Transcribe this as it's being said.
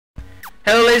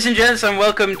Hello ladies and gents, and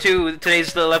welcome to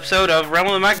today's little episode of Realm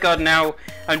of the Mad God. Now,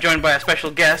 I'm joined by a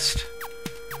special guest.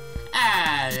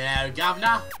 Hello,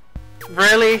 Governor.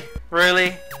 Really?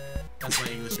 Really? That's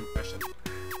my English impression.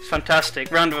 It's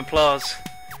fantastic. Round of applause.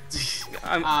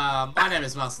 My name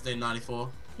is masterdean94.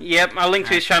 Yep, I'll link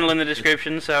to his channel in the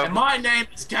description, so... And my name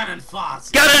is Cannon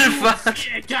Farts. Cannon Farts!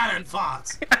 Yeah, Cannon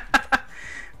Farts!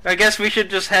 I guess we should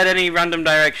just head any random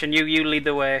direction. You lead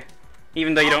the way.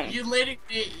 Even though you don't... You leading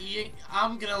me...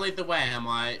 I'm gonna lead the way, am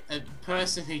I? A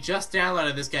person who just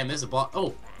downloaded this game, there's a bot...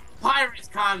 Oh! Pirates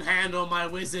can't handle my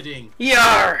wizarding!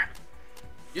 Yar!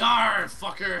 Yar,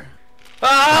 fucker!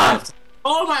 Ah!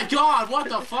 Oh my god, what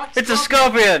the fuck? It's a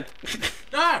scorpion!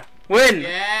 No! Win!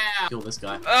 Yeah! Kill this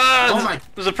guy. Oh my...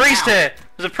 There's a priest here!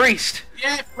 There's a priest!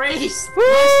 Yeah, priest!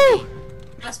 Woo!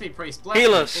 Bless me, priest. Bless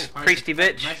Heal me. us, Oh, priesty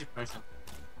bitch. Magic potion.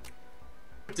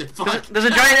 What the fuck? There's a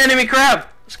giant enemy crab!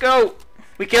 Let's go!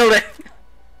 We killed it!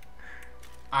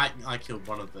 I killed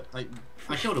one of the...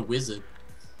 I killed a wizard.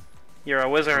 You're a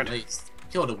At wizard. least.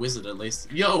 Killed a wizard at least.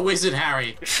 You're a wizard,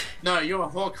 Harry! No, you're a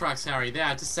Horcrux, Harry. There,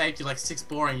 I just saved you like 6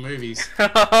 boring movies.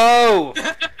 Oh!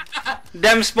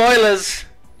 Them spoilers!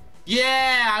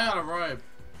 Yeah, I got a robe.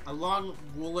 A long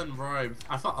woolen robe.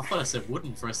 I thought I said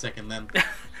wooden for a second then.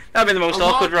 That'd be the most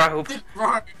awkward robe.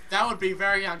 Robe. That would be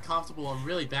very uncomfortable and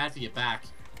really bad for your back.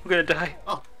 We're gonna die.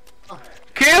 Oh.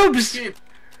 Cubes! Cube!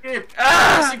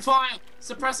 Ah! Suppressing fire!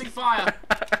 Suppressing fire!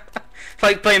 It's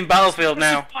like playing Battlefield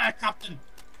now. Fire, Captain!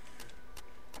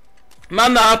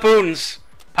 Man the harpoons!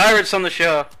 Pirates on the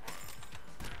shore.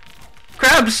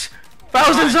 Crabs!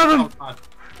 Thousands of them! Oh god.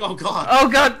 Oh god. Oh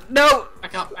god, no!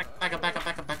 Back up, back up, back up,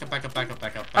 back up, back up, back up, back up,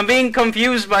 back up. I'm being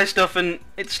confused by stuff and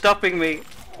it's stopping me.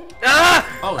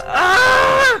 Ah! Oh.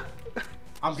 Ah!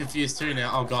 I'm confused too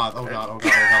now. Oh god, oh god, oh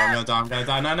god, oh god, I'm gonna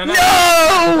die, No, no, no, no! No!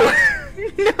 I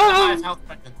No! have health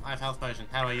potion. I have health potion.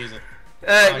 How do I use it?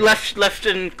 Left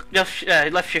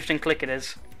shift and click it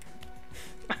is.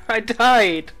 I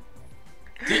died.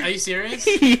 Are you serious?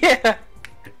 Yeah.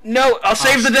 No, I'll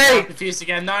save the I'm day. confused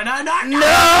again. No, no, no, no!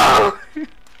 No!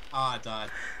 Oh, I died.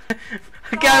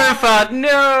 Cannon fart.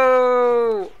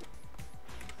 No!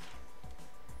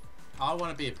 I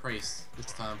want to be a priest this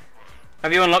time.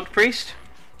 Have you unlocked priest?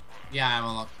 Yeah, I'm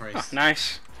unlocked Oh, priest.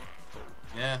 nice.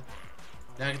 Yeah.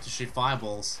 Now I get to shoot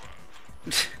fireballs.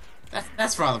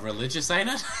 That's rather religious, ain't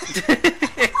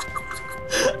it?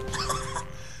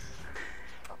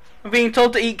 I'm being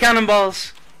told to eat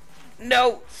cannonballs.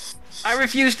 No! I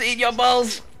refuse to eat your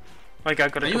balls. Like I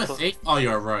got a Are you a couple. thief? Oh,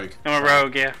 you're a rogue. I'm a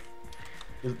rogue, yeah.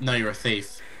 No, you're a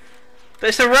thief.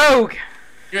 It's a rogue!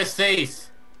 You're a thief.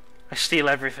 I steal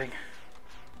everything.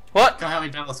 What? Come help me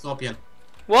battle a scorpion.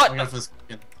 What? I'm going for the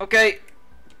scorpion. Okay.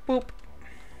 Boop.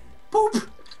 Boop.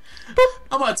 Boop.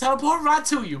 I'm gonna teleport right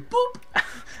to you. Boop.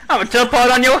 I'm gonna teleport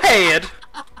on your head.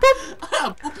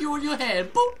 I'll boop you on your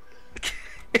head. Boop.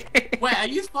 Wait, are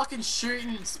you fucking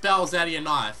shooting spells out of your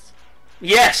knife?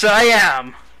 Yes, I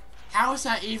am. How is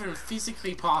that even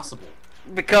physically possible?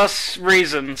 Because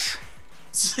reasons.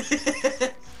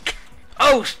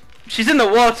 Oh, she's in the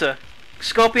water.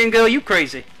 Scorpion girl, you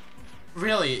crazy.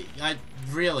 Really?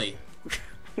 Really?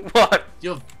 What?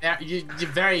 You're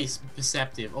very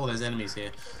perceptive. Oh, there's enemies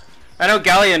here. I know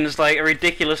Galleon's like a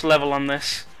ridiculous level on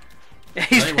this.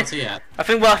 Really? What's he at? I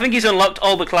think he's unlocked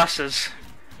all the classes.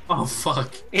 Oh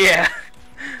fuck. Yeah.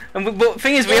 And but the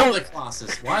thing is, we All only the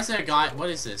classes. Why is there a guy? What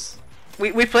is this?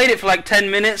 we played it for like 10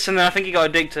 minutes and then I think he got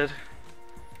addicted.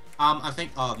 I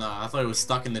think. Oh no, I thought it was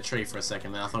stuck in the tree for a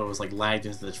second. Then I thought it was like lagged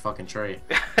into the fucking tree.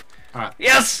 All right.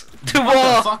 Yes, 2 What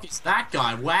more. the fuck is that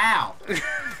guy? Wow.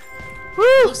 Woo!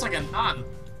 Looks like a nun.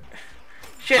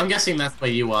 Shit. I'm guessing that's where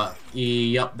you are.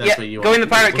 Yup, that's where you are. Go in the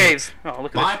pirate Look, cave. Oh,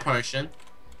 look at My this. potion.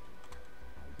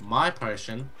 My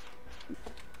potion.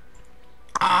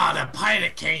 Ah, the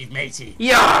pirate cave, matey.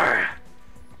 Yar!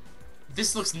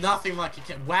 This looks nothing like a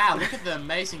cave. Wow, look at the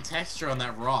amazing texture on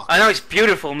that rock. I know, it's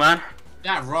beautiful, man.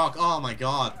 That rock, oh my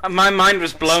god. My mind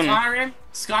was blown.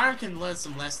 Skyrim can learn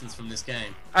some lessons from this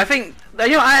game. I think, you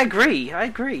know, I agree.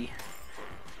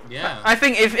 Yeah. I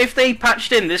think if they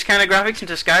patched in this kind of graphics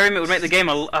into Skyrim, it would make the game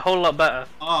a whole lot better.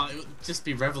 Oh, it would just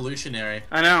be revolutionary.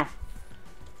 I know.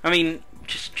 I mean,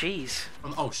 just jeez.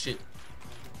 Oh shit.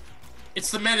 It's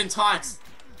the men in tights.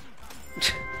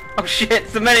 Oh shit,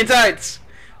 it's the men in tights.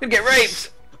 We're gonna get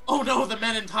raped. Oh no, the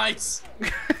men in tights.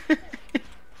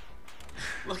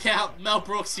 Look out, Mel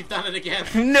Brooks, you've done it again.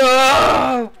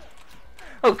 No!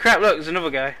 Oh crap, look, there's another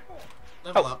guy.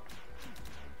 Level up.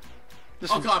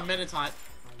 There's Oh some... god, men in tights.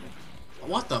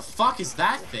 What the fuck is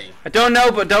that thing? I don't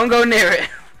know, but don't go near it.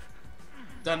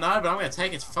 Don't know, but I'm gonna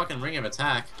take its fucking ring of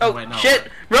attack. Oh, wait, no, shit!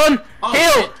 wait. Run! Oh,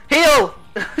 Heal! shit. Heal!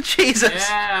 Jesus!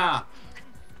 Yeah!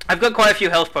 I've got quite a few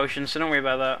health potions, so don't worry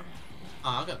about that.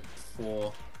 Oh, I got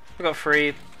 4. I've got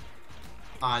 3.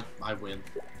 I win.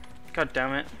 God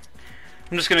damn it.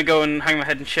 I'm just gonna go and hang my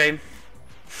head in shame.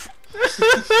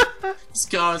 Just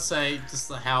go and say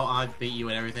just how I beat you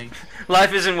and everything.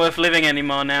 Life isn't worth living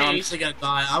anymore now. You're usually gonna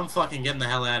die. I'm fucking getting the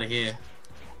hell out of here.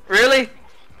 Really?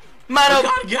 Man, I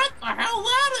gotta get the hell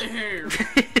out of here!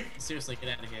 Seriously,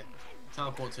 get out of here.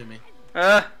 Teleport to me.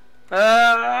 Boop.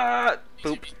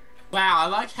 Wow, I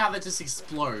like how they just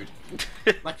explode.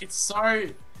 Like, it's so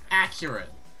accurate.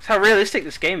 That's how realistic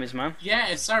this game is, man. Yeah,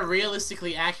 it's so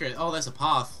realistically accurate. Oh, there's a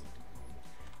path.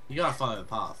 You gotta follow the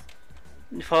path.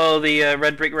 You follow the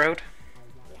red brick road.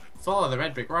 Follow the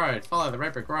red brick road. Follow the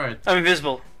red brick road. I'm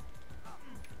invisible.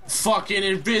 Fucking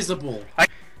invisible.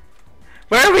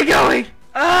 Where are we going?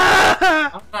 Ah!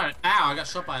 Oh, no. Ow, I got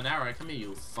shot by an arrow. Come here,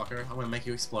 you fucker. I'm gonna make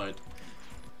you explode.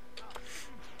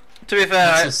 To be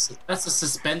fair, that's a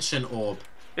suspension orb.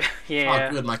 yeah.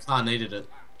 Oh, good. My car needed it.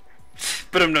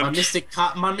 But I'm not.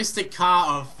 My mystic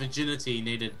car of virginity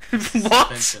needed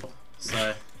What? suspension.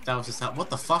 So that was just how. What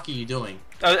the fuck are you doing?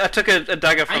 I took a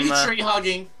dagger Are from you there. tree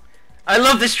hugging? I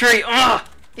love this tree. Oh,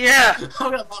 yeah.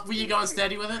 Were you going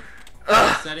steady with it?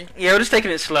 Steady? Yeah, we're just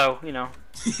taking it slow, you know.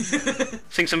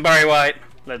 Sing some Barry White.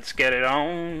 Let's get it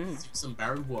on. Some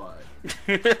Barry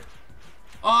White.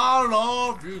 I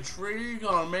love you, tree.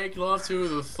 Gonna make love to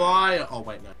the fire. Oh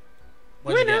wait, no.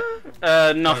 What'd you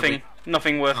get? Nothing.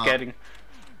 Nothing worth getting.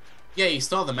 Yeah, you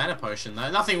stole the mana potion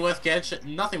though. Nothing worth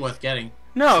getting. Nothing worth getting.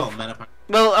 No. Stole the mana potion.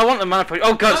 Well, I want the mana potion.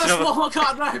 Oh god, it's another. Oh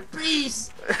god, no,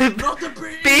 bees! Not the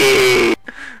bees! Bee!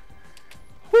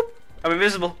 Whoop. I'm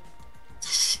invisible.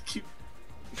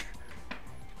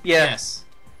 Yeah. Yes.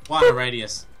 Wider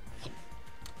radius.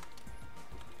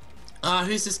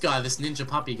 Who's this guy? This ninja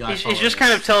puppy guy? He's just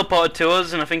kind of teleported to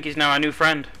us, and I think he's now our new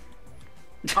friend.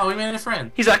 Oh, we made a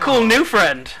friend. He's our cool new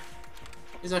friend.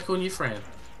 He's our cool new friend.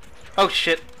 Oh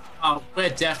shit. Oh, we're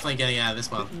definitely getting out of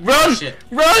this one. Run! Oh, shit.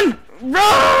 Run!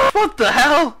 Run! What the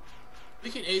hell?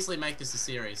 We could easily make this a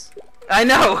series. I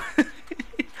know.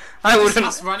 I Just wouldn't.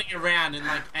 us running around in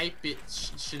like 8-bit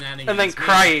shenanigans. And then Me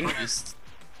crying. the priest.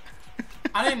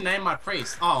 I didn't name my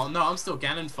priest. Oh no, I'm still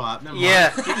Ganonfart. Never mind.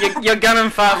 Yeah, you're gunning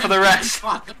far for the rest.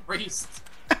 Ganonfart the priest.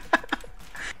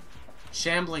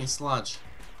 Shambling sludge.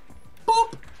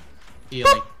 Boop.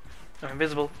 Healing. I'm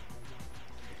invisible.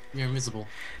 You're invisible.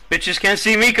 Bitches can't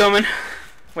see me coming.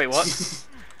 Wait, what?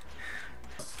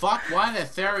 Fuck, why are there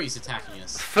fairies attacking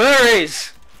us?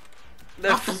 Furries!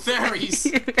 Not the fairies!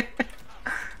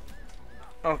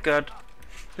 Oh god.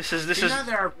 This is You know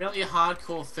there are really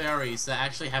hardcore fairies that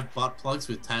actually have butt plugs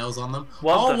with tails on them?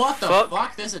 What oh, the what fuck? the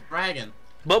fuck? There's a dragon.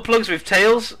 butt plugs with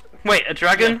tails? Wait, a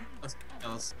dragon?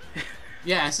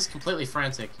 Yeah, it's just completely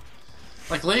frantic.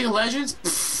 Like League of Legends?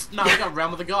 Pfft, no, we got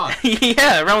Realm of the God.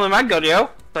 Yeah, Realm of the Mad God, yo.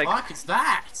 Like Fuck, it's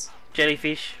that!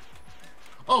 jellyfish.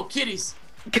 Oh, kitties!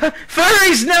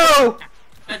 Furries, no!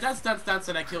 That's,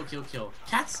 and I kill.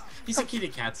 Cats? These are kitty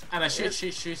cats. And I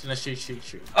shoot, and I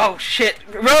shoot. Oh shit!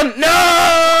 Run!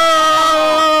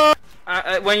 No!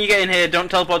 When you get in here, don't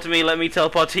teleport to me. Let me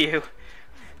teleport to you.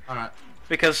 Alright.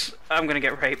 Because I'm gonna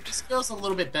get raped. This feels a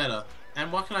little bit better.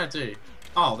 And what can I do?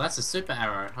 Oh, that's a super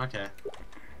arrow. Okay.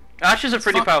 Archers are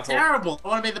pretty Fucking powerful. Terrible. I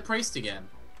want to be the priest again.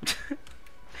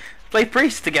 Play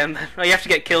priest again. Oh, you have to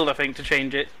get killed, I think, to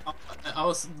change it. I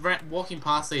was walking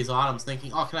past these items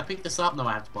thinking, oh, can I pick this up? No,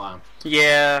 I have to buy them.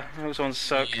 Yeah, those ones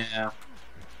suck. Yeah.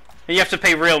 And you have to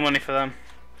pay real money for them.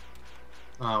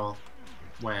 Oh, well.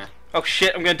 Where? Oh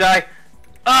shit, I'm gonna die.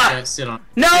 Ah! Go sit on.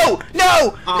 No!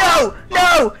 No! Oh, no!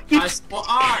 No! You...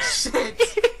 Oh, shit!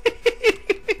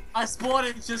 I spawned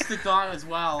in just to die as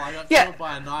well. I got killed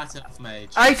by a night elf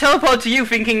mage. I teleported to you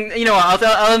thinking, you know what,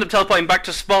 I'll end up teleporting back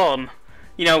to spawn.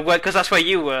 You know, because that's where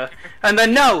you were. And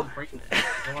then no!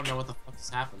 I don't know what the fuck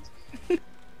just happened.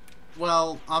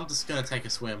 Well, I'm just gonna take a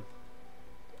swim.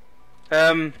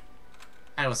 Hey,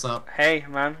 what's up? Hey,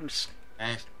 man, I'm just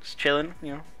chilling,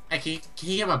 you know. Hey, can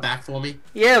you get my back for me?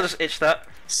 Yeah, I'll just itch that.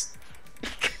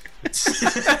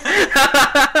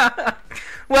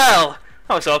 Well,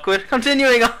 that was awkward.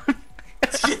 Continuing on.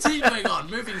 Continuing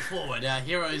on, moving forward, our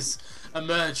heroes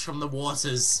emerge from the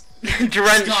waters,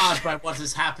 Drenched. scarred by what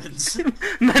has happened.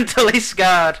 Mentally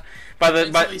scarred by the.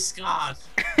 Mentally scarred.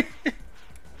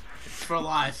 For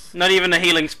life. Not even a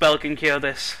healing spell can cure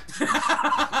this.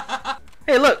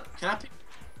 Hey, look. Can I pick?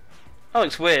 That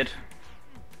looks weird.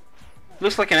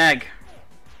 Looks like an egg.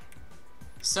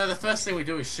 So the first thing we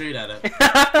do is shoot at it.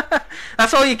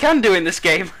 That's all you can do in this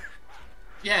game.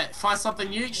 Yeah, find something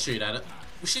new, shoot at it.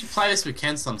 We should play this with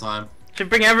Ken sometime. Should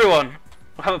bring everyone.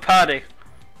 We'll have a party.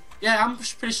 Yeah, I'm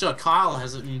pretty sure Kyle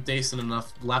has a decent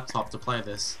enough laptop to play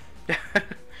this.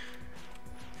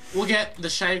 We'll get the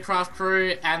Shadecraft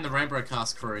crew and the Rainbow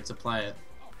Cast crew to play it.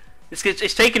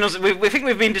 It's taken us. We think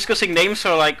we've been discussing names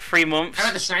for like 3 months. How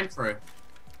about the Shame crew?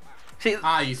 See, you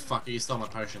fucker! You stole my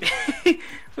potion.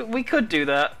 we could do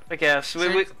that, I guess.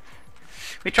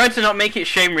 We tried to not make it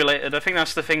shame related. I think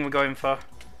that's the thing we're going for.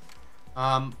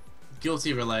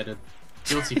 Guilty related.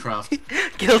 Guilty craft.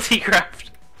 Guilty craft.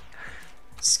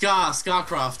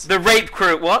 Scarcraft. The rape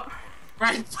crew. What?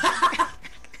 Rape.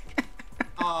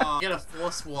 Oh, I'm gonna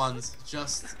force ones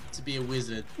just to be a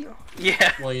wizard.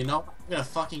 Yeah. Well, you know, I'm gonna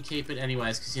fucking keep it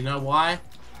anyways, because you know why?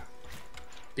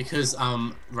 Because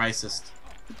I'm racist.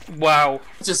 Wow.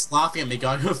 Just laughing at me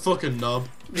going, you're a fucking knob.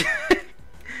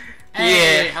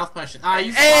 Hey, yeah. Health potion. Ah,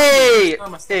 you hey!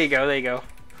 There you go, there you go.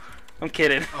 I'm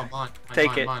kidding. Oh, mine.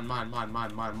 Take it.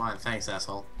 Mine. Thanks,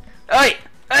 asshole. Hey!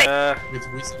 Hey! With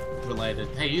wizard related.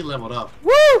 Hey, you leveled up.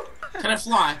 Woo! Can I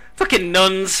fly? Fucking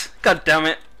nuns. God damn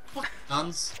it. Fuck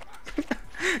nuns.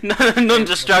 Nun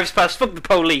just drives past. Fuck the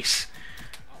police.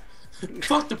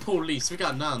 Fuck the police. We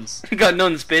got nuns. We got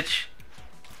nuns, bitch.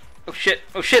 Oh shit.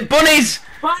 Oh shit. Bunnies!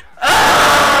 What?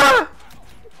 Ah!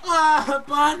 Ah,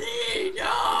 bunny!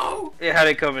 No! It had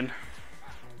it coming.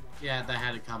 Yeah, they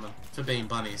had it coming. For being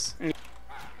bunnies.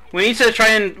 We need to try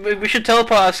and... We should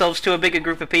teleport ourselves to a bigger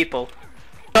group of people.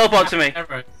 Teleport to me.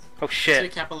 Oh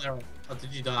shit. Capillary. Oh,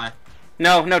 did you die?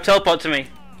 No, teleport to me.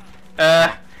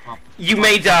 You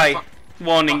may die.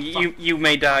 Warning, you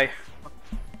may die.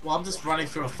 Well, I'm just running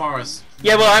through a forest.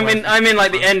 Yeah, well, I'm in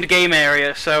like the end game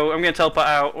area, so I'm gonna teleport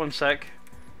out. 1 sec.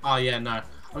 Oh yeah, no.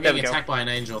 I'm getting attacked by an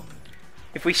angel.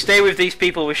 If we stay with these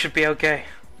people, we should be okay.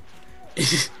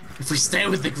 If we stay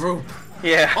with the group.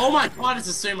 Yeah. Oh my god, it's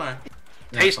a sumo.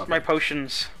 Taste my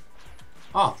potions.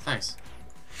 Oh, thanks.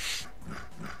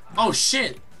 Oh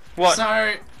shit. What?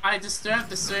 So I disturbed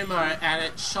the sumo and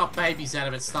it shot babies out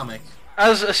of its stomach.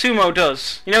 As a sumo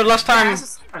does. You know, last time. Yeah, as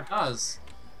a sumo does.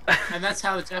 And that's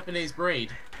how the Japanese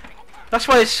breed. That's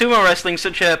why sumo wrestling is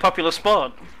such a popular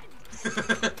sport.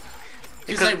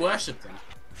 Because they worship them.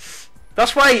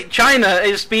 That's why China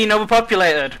is being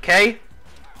overpopulated, okay?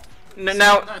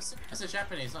 No, it's a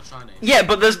Japanese, not Chinese. Yeah,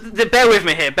 but bear with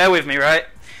me here, bear with me, right? No,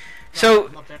 so...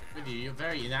 I'm not bearing with you, you're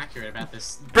very inaccurate about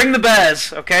this. Bring the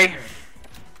bears, okay?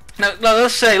 Now,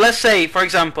 let's say, for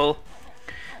example,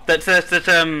 that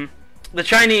the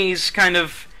Chinese kind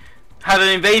of had an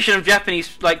invasion of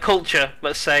Japanese, like, culture,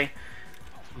 let's say,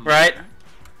 right?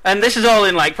 And this is all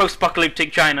in, like,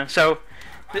 post-apocalyptic China, so...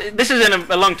 This is in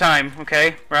a long time,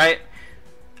 okay, right?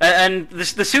 And the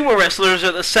sumo wrestlers are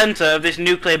at the center of this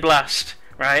nuclear blast,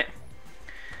 right?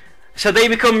 So they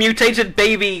become mutated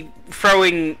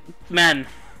baby-throwing men.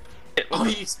 Oh,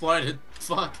 he exploded.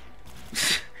 Fuck.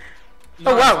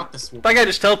 No, oh wow, that guy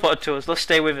just teleported to us. Let's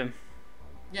stay with him.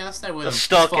 Yeah, let's stay with let's him.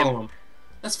 Stalk let's follow him.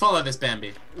 Let's follow this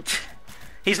Bambi.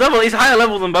 He's higher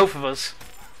level than both of us.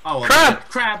 Oh, well, crab!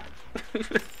 Crab!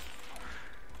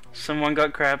 Someone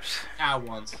got crabs.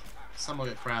 Someone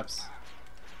got crabs.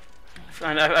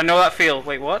 I know that feel.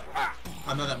 Wait, what?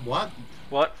 I know that what?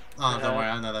 What? Oh, don't worry,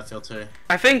 I know that feel too.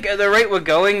 I think at the rate we're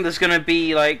going, there's gonna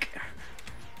be like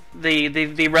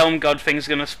the realm god thing's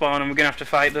gonna spawn, and we're gonna have to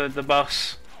fight the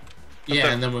boss.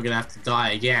 Yeah, and then we're gonna have to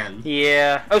die again.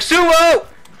 Yeah. Oh, Sumo!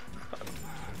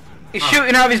 He's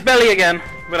shooting out of his belly again,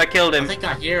 but I killed him. I think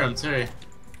I hear him too.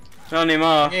 Not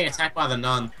anymore. I'm getting attacked by the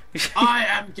nun. I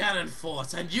am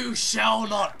Ganonfort, and you shall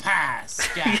not pass.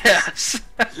 Yes.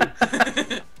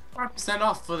 5%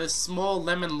 off for this small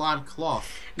lemon lime cloth.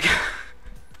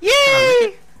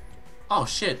 Yay! Oh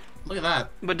shit! Look at that.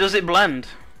 But does it blend?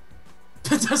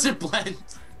 Does it blend?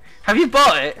 Have you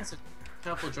bought it? It's a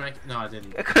purple drink. No, I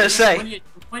didn't. I couldn't say.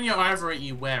 When you're over it,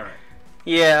 you wear it.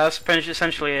 Yeah, that's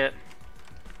essentially it.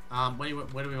 Where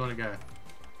do we want to go?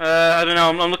 I don't know.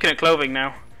 I'm looking at clothing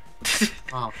now.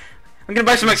 Oh. I'm gonna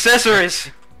buy some accessories.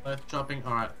 Earth dropping.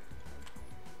 All right.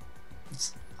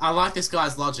 I like this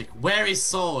guy's logic. Where is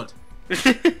sword?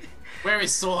 Where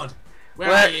is sword?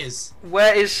 Where is?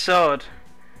 Where is sword?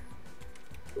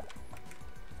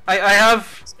 I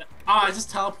have. Oh, I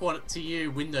just teleported to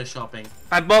you. Window shopping.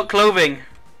 I bought clothing.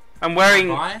 I'm wearing.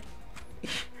 Buy?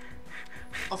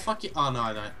 Oh fuck you! Oh no,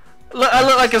 I don't. Look, I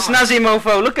look like a snazzy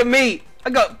mofo. Look at me. I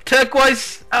got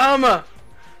turquoise armor.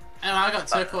 And I got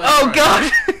turquoise. Oh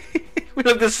god. We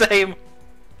look the same.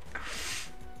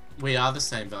 We are the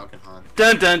same, Valkenhyne.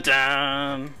 Dun dun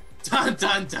dun. Dun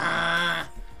dun dun.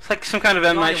 It's like some kind of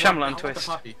M. Night Shyamalan twist.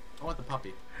 I want the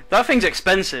puppy. That thing's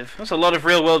expensive. That's a lot of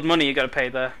real world money you gotta pay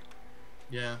there.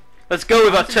 Yeah. Let's go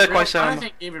with our don't think turquoise I don't armor.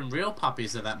 think even real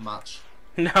puppies are that much.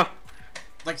 No.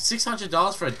 Like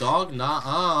 $600 for a dog?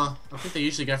 Nah, I think they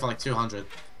usually go for like 200.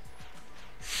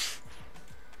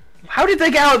 How did they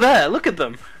get out there? Look at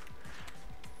them.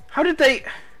 How did they...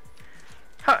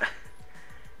 How...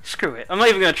 Screw it. I'm not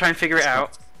even going to try and figure it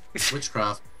out.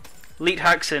 Witchcraft. Leet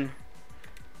hacks in.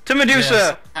 To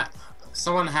Medusa! Yes.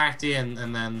 Someone hacked in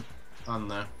and then... I don't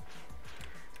know.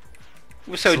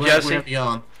 We're so Where jersey. have you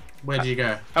gone? Where'd you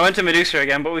go? I went to Medusa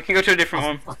again, but we can go to a different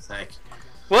one. For fuck's sake.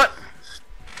 What?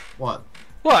 What?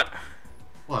 What?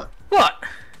 What? What?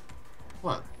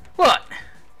 What? What?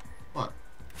 What?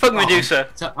 Fuck Medusa.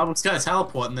 I was gonna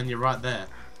teleport and then you're right there.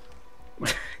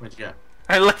 Wait, where'd you go?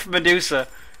 I left Medusa.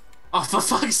 Oh, for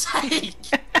fuck's sake!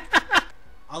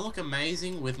 I look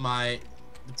amazing with my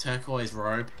turquoise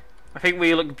robe. I think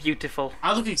we look beautiful.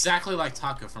 I look exactly like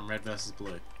Tucker from Red vs.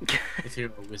 Blue. If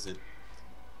you're a wizard.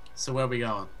 So where are we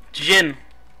going? Jin.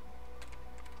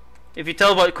 If you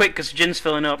teleport quick, because Jin's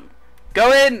filling up.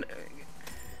 Go in!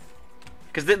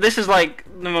 Because this is like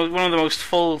one of the most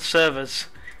full servers.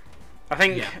 I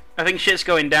think shit's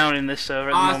going down in this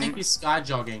server at the moment. I think he's sky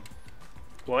jogging.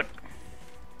 What?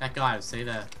 That guy, see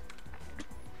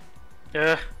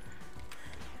there.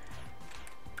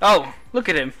 Oh, look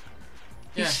at him.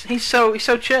 Yeah. He's so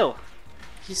chill.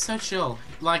 He's so chill.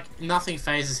 Like nothing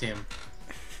phases him.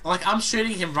 Like I'm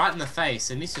shooting him right in the face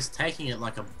and he's just taking it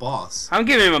like a boss. I'm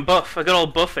giving him a buff. I got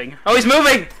all buffing. Oh, he's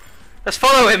moving! Let's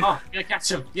follow him. Oh, you gotta catch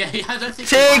him. Yeah, I don't think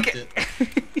Tig! he liked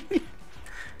it.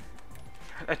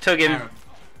 I took him. Arab.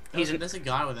 There's a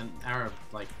guy with an Arab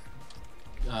like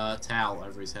towel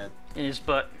over his head. In his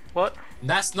butt. What?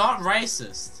 That's not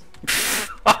racist.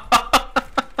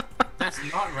 That's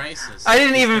not racist. I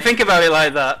didn't even think about it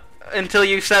like that until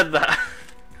you said that.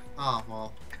 Oh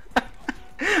well.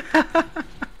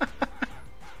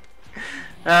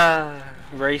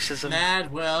 Racism.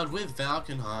 Mad world with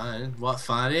Valkenhyne. What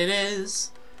fun it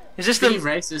is. Is this Be the...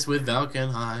 racist with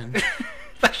Valkenhyne.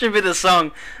 That should be the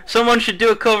song. Someone should do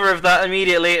a cover of that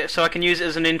immediately so I can use it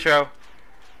as an intro.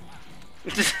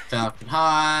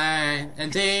 Valkenhyne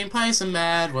and Dean play some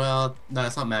Mad World. No,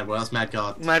 it's not Mad World, it's Mad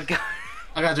God. Mad God.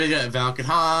 I gotta do it.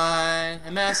 Valkenhyne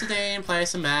and Master Dean play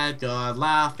some Mad God,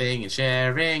 laughing and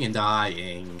sharing and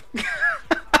dying.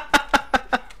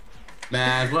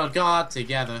 Mad World God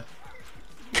together.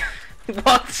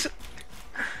 What?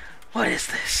 What is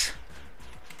this?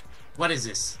 What is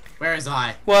this? Where is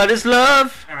I? What is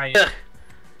love? Where are you?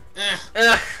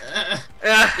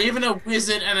 Even a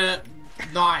wizard and a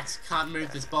knight can't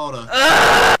move this boulder.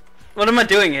 What am I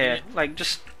doing here? Like,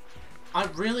 just... I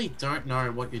really don't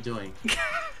know what you're doing.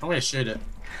 I'm gonna shoot it.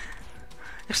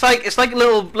 It's like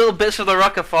little bits of the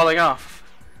rock are falling off.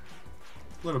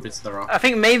 Little bits of the rock. I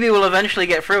think maybe we'll eventually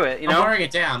get through it, you know? I'm wearing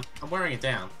it down. I'm wearing it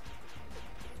down.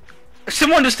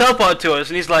 Someone just teleported to us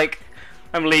and he's like,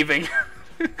 I'm leaving.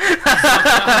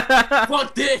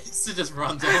 Fuck this! It just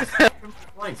runs off. What am I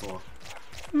playing for?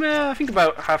 Yeah, I think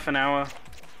about half an hour.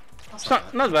 That's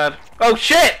It's not bad. Oh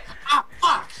shit! Ah,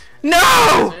 fuck!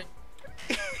 No!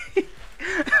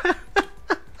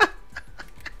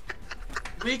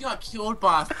 We got killed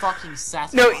by a fucking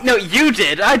satellite. No, you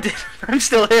did. I did. I'm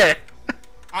still here.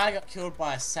 I got killed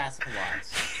by a satellite.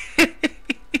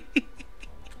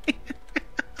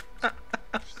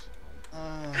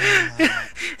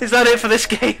 Is that it for this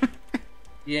game?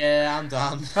 Yeah, I'm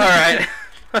done. Alright.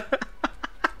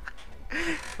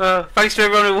 Thanks to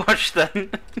everyone who watched then.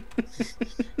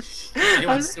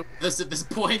 Anyone still with us at this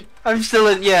point? I'm still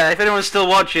in, yeah, if anyone's still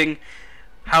watching,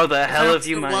 how the hell have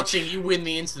you managed? Watching, you win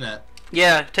the internet.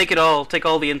 Yeah, take it all. Take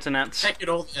all the internets. Take it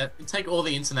all. Take all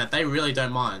the internet. They really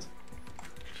don't mind.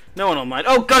 No one will mind.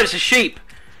 Oh god, it's a sheep!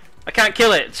 I can't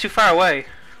kill it. It's too far away.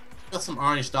 Got some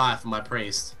orange dye for my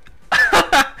priest.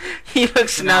 He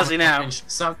looks So snazzy now.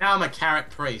 So now I'm a carrot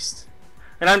priest.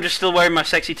 And I'm just still wearing my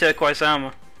sexy turquoise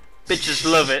armor. Bitches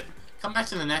love it. Come back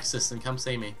to the Nexus and come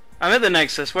see me. I'm at the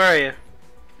Nexus. Where are you?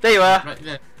 There you are. Right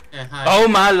there. Yeah, hi. Oh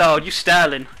my lord, you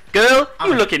styling. Girl,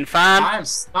 you looking fine. I am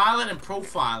styling and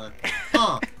profiling.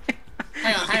 Huh.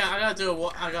 Hang on, I gotta do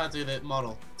I gotta do the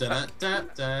model. We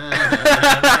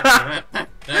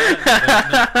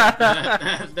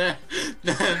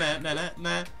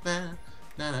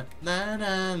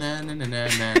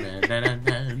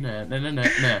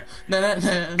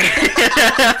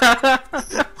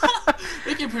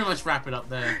can pretty much wrap it up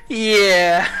there.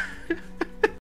 Yeah.